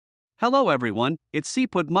Hello everyone, it's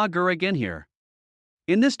Magur again here.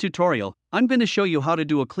 In this tutorial, I'm going to show you how to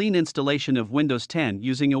do a clean installation of Windows 10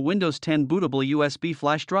 using a Windows 10 bootable USB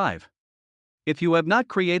flash drive. If you have not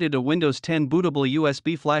created a Windows 10 bootable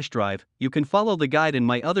USB flash drive, you can follow the guide in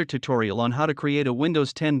my other tutorial on how to create a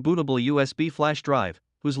Windows 10 bootable USB flash drive,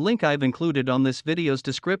 whose link I've included on this video's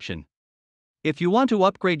description. If you want to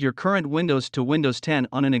upgrade your current Windows to Windows 10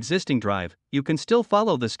 on an existing drive, you can still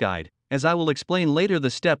follow this guide, as I will explain later the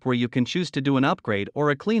step where you can choose to do an upgrade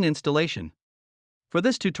or a clean installation. For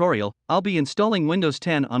this tutorial, I'll be installing Windows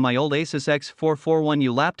 10 on my old Asus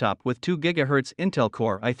X441U laptop with 2 GHz Intel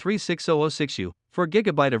Core i3-6006U,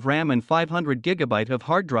 4GB of RAM and 500GB of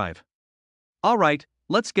hard drive. Alright,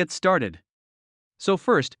 let's get started. So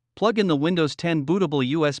first, plug in the Windows 10 bootable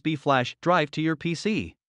USB flash drive to your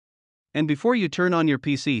PC. And before you turn on your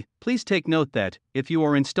PC, please take note that, if you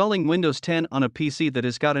are installing Windows 10 on a PC that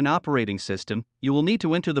has got an operating system, you will need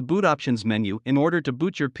to enter the Boot Options menu in order to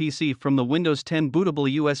boot your PC from the Windows 10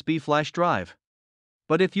 bootable USB flash drive.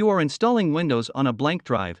 But if you are installing Windows on a blank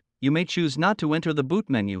drive, you may choose not to enter the boot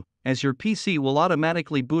menu, as your PC will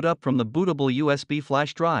automatically boot up from the bootable USB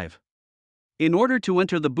flash drive. In order to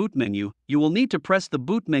enter the boot menu, you will need to press the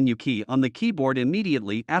boot menu key on the keyboard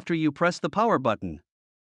immediately after you press the power button.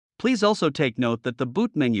 Please also take note that the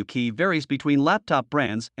boot menu key varies between laptop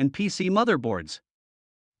brands and PC motherboards.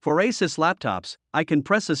 For Asus laptops, I can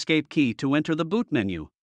press Escape key to enter the boot menu.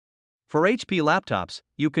 For HP laptops,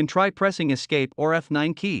 you can try pressing Escape or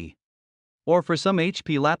F9 key. Or for some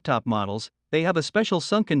HP laptop models, they have a special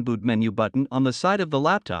sunken boot menu button on the side of the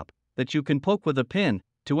laptop that you can poke with a pin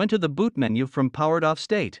to enter the boot menu from powered off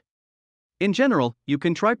state. In general, you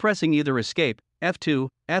can try pressing either Escape, F2,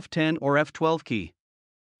 F10 or F12 key.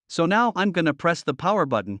 So now I'm gonna press the power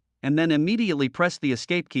button, and then immediately press the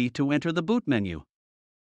Escape key to enter the boot menu.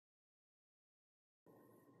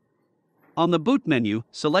 On the boot menu,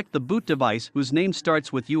 select the boot device whose name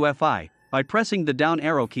starts with UFI, by pressing the down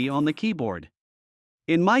arrow key on the keyboard.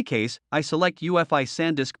 In my case, I select UFI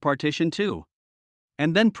SanDisk Partition 2.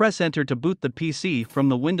 And then press Enter to boot the PC from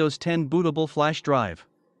the Windows 10 bootable flash drive.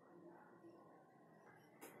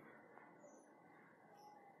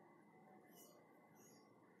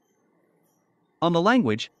 On the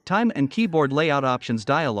Language, Time and Keyboard Layout Options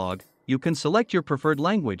dialog, you can select your preferred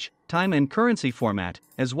language, time and currency format,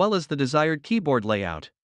 as well as the desired keyboard layout.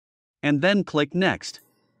 And then click Next.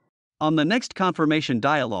 On the Next confirmation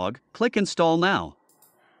dialog, click Install Now.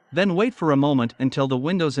 Then wait for a moment until the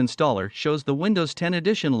Windows installer shows the Windows 10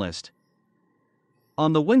 Edition list.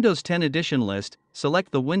 On the Windows 10 Edition list,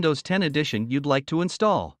 select the Windows 10 Edition you'd like to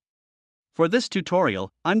install. For this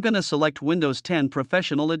tutorial, I'm gonna select Windows 10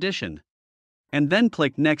 Professional Edition. And then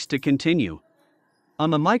click Next to continue. On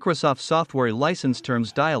the Microsoft Software License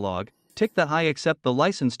Terms dialog, tick the I accept the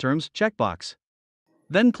license terms checkbox.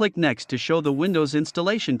 Then click Next to show the Windows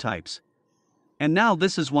installation types. And now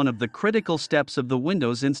this is one of the critical steps of the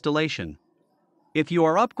Windows installation. If you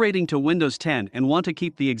are upgrading to Windows 10 and want to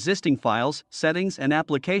keep the existing files, settings and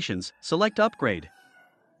applications, select Upgrade.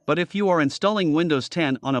 But if you are installing Windows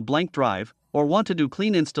 10 on a blank drive, or want to do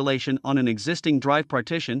clean installation on an existing drive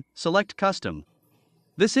partition, select Custom.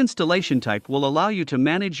 This installation type will allow you to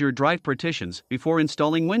manage your drive partitions before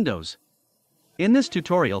installing Windows. In this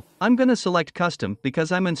tutorial, I'm going to select Custom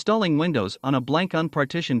because I'm installing Windows on a blank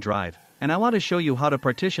unpartitioned drive, and I want to show you how to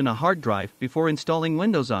partition a hard drive before installing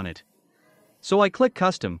Windows on it. So I click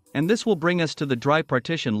Custom, and this will bring us to the Drive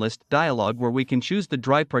Partition List dialog where we can choose the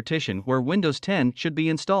drive partition where Windows 10 should be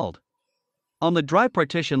installed. On the Drive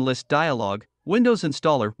Partition List dialog, Windows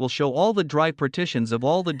Installer will show all the drive partitions of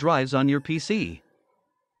all the drives on your PC.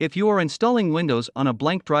 If you are installing Windows on a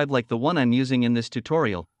blank drive like the one I'm using in this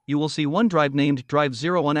tutorial, you will see one drive named Drive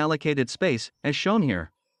 0 unallocated space, as shown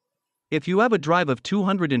here. If you have a drive of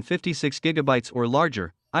 256 GB or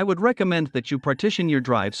larger, I would recommend that you partition your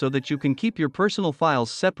drive so that you can keep your personal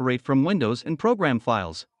files separate from Windows and program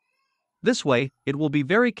files. This way, it will be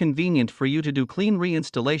very convenient for you to do clean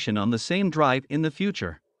reinstallation on the same drive in the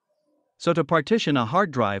future. So to partition a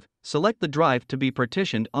hard drive, select the drive to be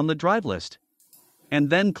partitioned on the drive list.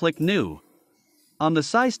 And then click New. On the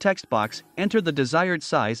Size text box, enter the desired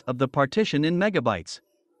size of the partition in megabytes.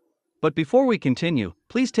 But before we continue,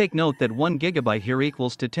 please take note that 1 GB here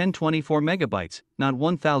equals to 1024 megabytes, not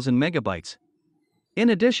 1000 megabytes.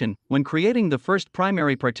 In addition, when creating the first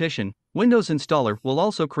primary partition, Windows Installer will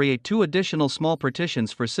also create 2 additional small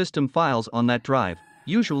partitions for system files on that drive,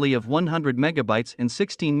 usually of 100 megabytes and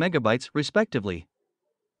 16 megabytes respectively.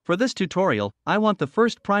 For this tutorial, I want the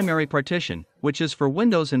first primary partition, which is for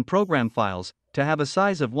Windows and program files, to have a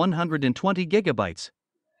size of 120 gigabytes.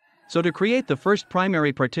 So to create the first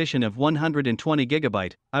primary partition of 120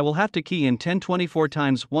 GB, I will have to key in 1024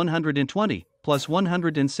 times 120 plus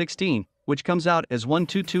 116, which comes out as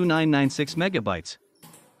 122996 megabytes.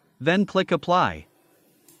 Then click Apply.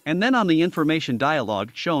 And then on the information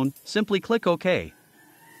dialog shown, simply click OK.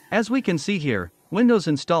 As we can see here, Windows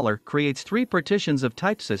Installer creates 3 partitions of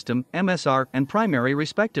type system, MSR, and primary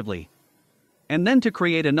respectively. And then to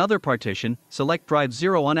create another partition, select drive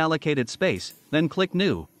 0 unallocated space, then click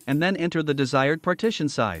New, and then enter the desired partition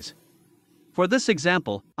size. For this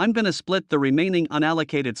example, I'm going to split the remaining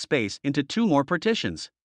unallocated space into 2 more partitions.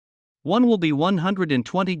 One will be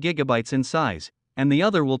 120 GB in size, and the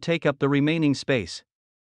other will take up the remaining space.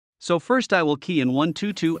 So first I will key in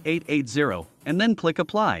 122880, and then click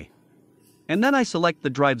Apply. And then I select the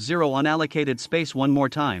drive 0 unallocated space one more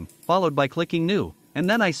time, followed by clicking New, and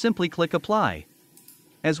then I simply click Apply.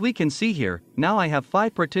 As we can see here, now I have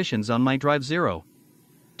 5 partitions on my drive 0.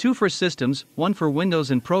 2 for systems, 1 for Windows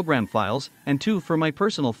and program files, and 2 for my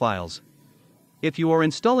personal files. If you are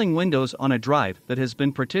installing Windows on a drive that has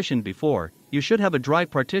been partitioned before, you should have a drive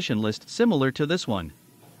partition list similar to this one.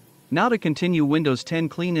 Now to continue Windows 10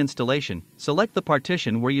 clean installation, select the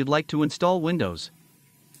partition where you'd like to install Windows.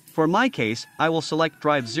 For my case, I will select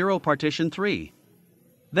drive 0 partition 3.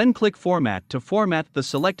 Then click Format to format the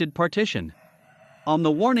selected partition. On the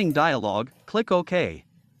warning dialog, click OK.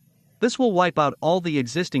 This will wipe out all the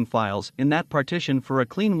existing files in that partition for a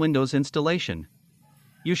clean Windows installation.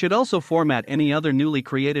 You should also format any other newly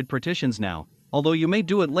created partitions now, although you may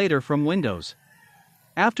do it later from Windows.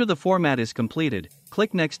 After the format is completed,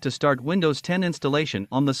 click Next to start Windows 10 installation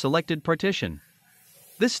on the selected partition.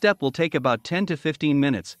 This step will take about 10 to 15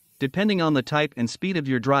 minutes, depending on the type and speed of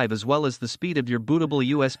your drive as well as the speed of your bootable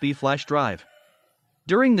USB flash drive.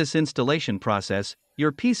 During this installation process,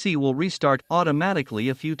 your PC will restart automatically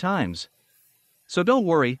a few times. So don't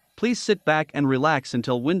worry, please sit back and relax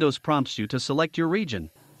until Windows prompts you to select your region.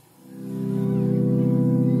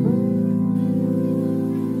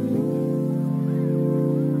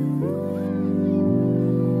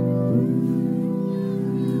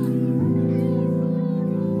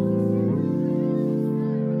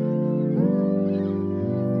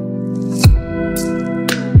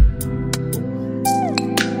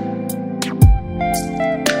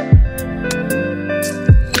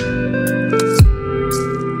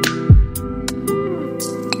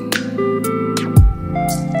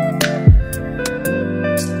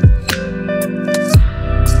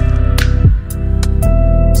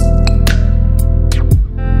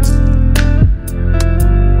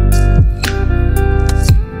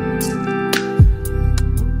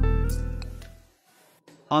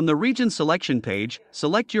 On the region selection page,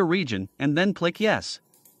 select your region and then click Yes.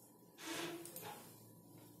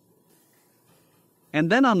 And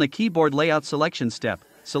then on the keyboard layout selection step,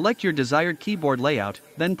 select your desired keyboard layout,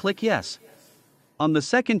 then click Yes. On the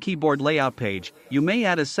second keyboard layout page, you may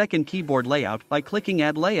add a second keyboard layout by clicking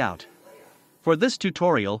Add Layout. For this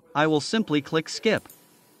tutorial, I will simply click Skip.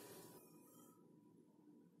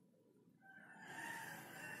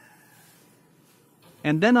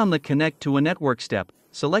 And then on the Connect to a Network step,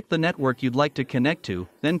 select the network you'd like to connect to,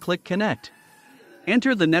 then click Connect.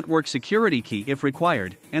 Enter the network security key if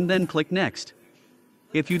required, and then click Next.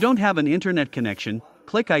 If you don't have an internet connection,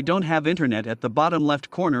 click I don't have internet at the bottom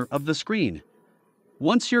left corner of the screen.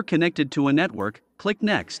 Once you're connected to a network, click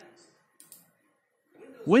Next.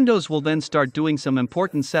 Windows will then start doing some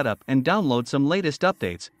important setup and download some latest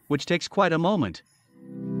updates, which takes quite a moment.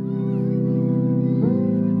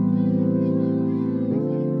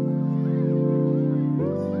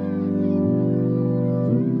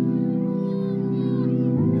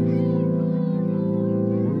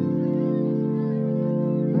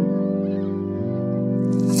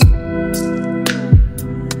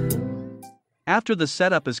 After the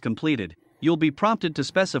setup is completed, you'll be prompted to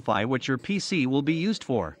specify what your PC will be used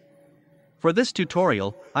for. For this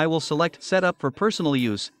tutorial, I will select Setup for personal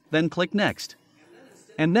use, then click Next.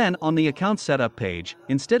 And then on the account setup page,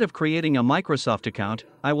 instead of creating a Microsoft account,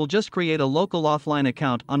 I will just create a local offline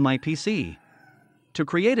account on my PC. To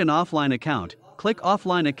create an offline account, click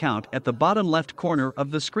Offline Account at the bottom left corner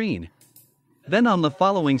of the screen. Then on the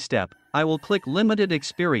following step, I will click Limited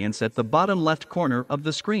Experience at the bottom left corner of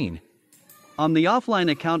the screen. On the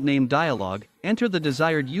Offline Account Name dialog, enter the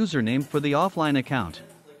desired username for the offline account.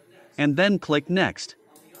 And then click Next.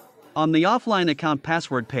 On the Offline Account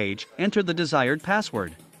Password page, enter the desired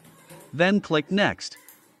password. Then click Next.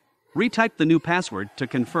 Retype the new password to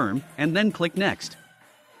confirm, and then click Next.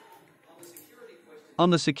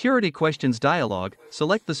 On the Security Questions dialog,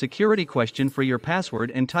 select the security question for your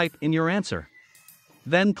password and type in your answer.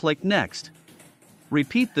 Then click Next.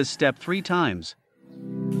 Repeat this step 3 times.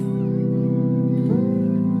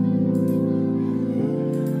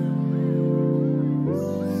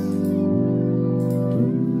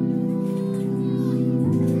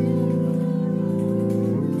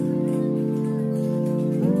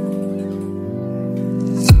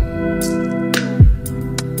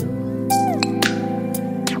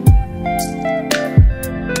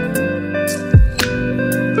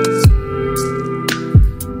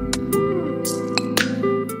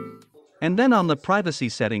 And then on the privacy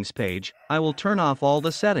settings page, I will turn off all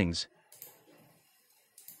the settings.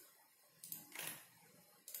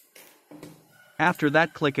 After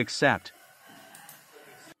that, click Accept.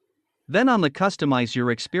 Then on the Customize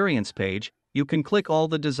Your Experience page, you can click all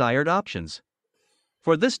the desired options.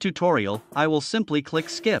 For this tutorial, I will simply click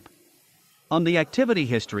Skip. On the activity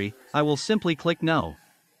history, I will simply click No.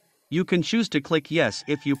 You can choose to click Yes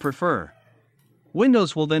if you prefer.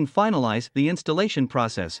 Windows will then finalize the installation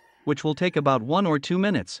process, which will take about 1 or 2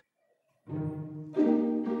 minutes.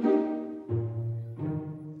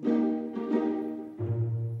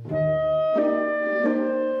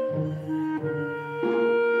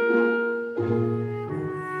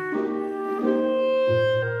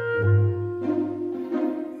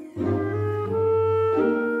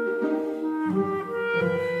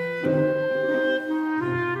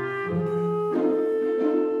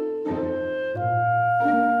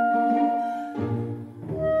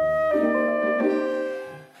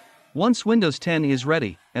 Once Windows 10 is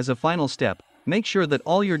ready, as a final step, make sure that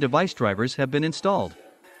all your device drivers have been installed.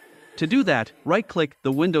 To do that, right-click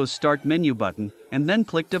the Windows Start menu button, and then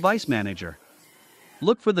click Device Manager.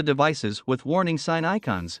 Look for the devices with warning sign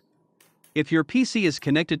icons. If your PC is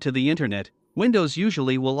connected to the internet, Windows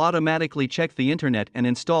usually will automatically check the internet and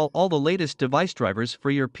install all the latest device drivers for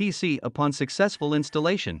your PC upon successful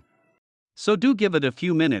installation. So do give it a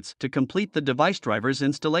few minutes to complete the device drivers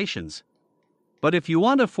installations. But if you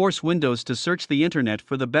want to force Windows to search the internet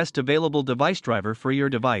for the best available device driver for your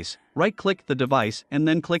device, right-click the device and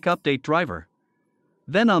then click Update Driver.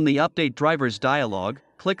 Then on the Update Drivers dialog,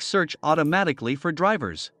 click Search automatically for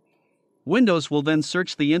drivers. Windows will then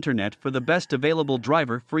search the internet for the best available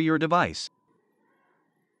driver for your device.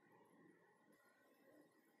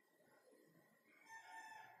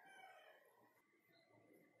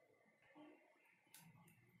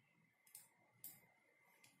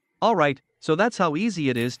 Alright, so that's how easy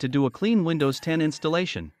it is to do a clean Windows 10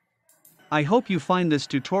 installation. I hope you find this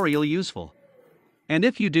tutorial useful. And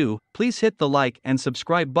if you do, please hit the like and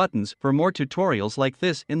subscribe buttons for more tutorials like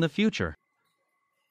this in the future.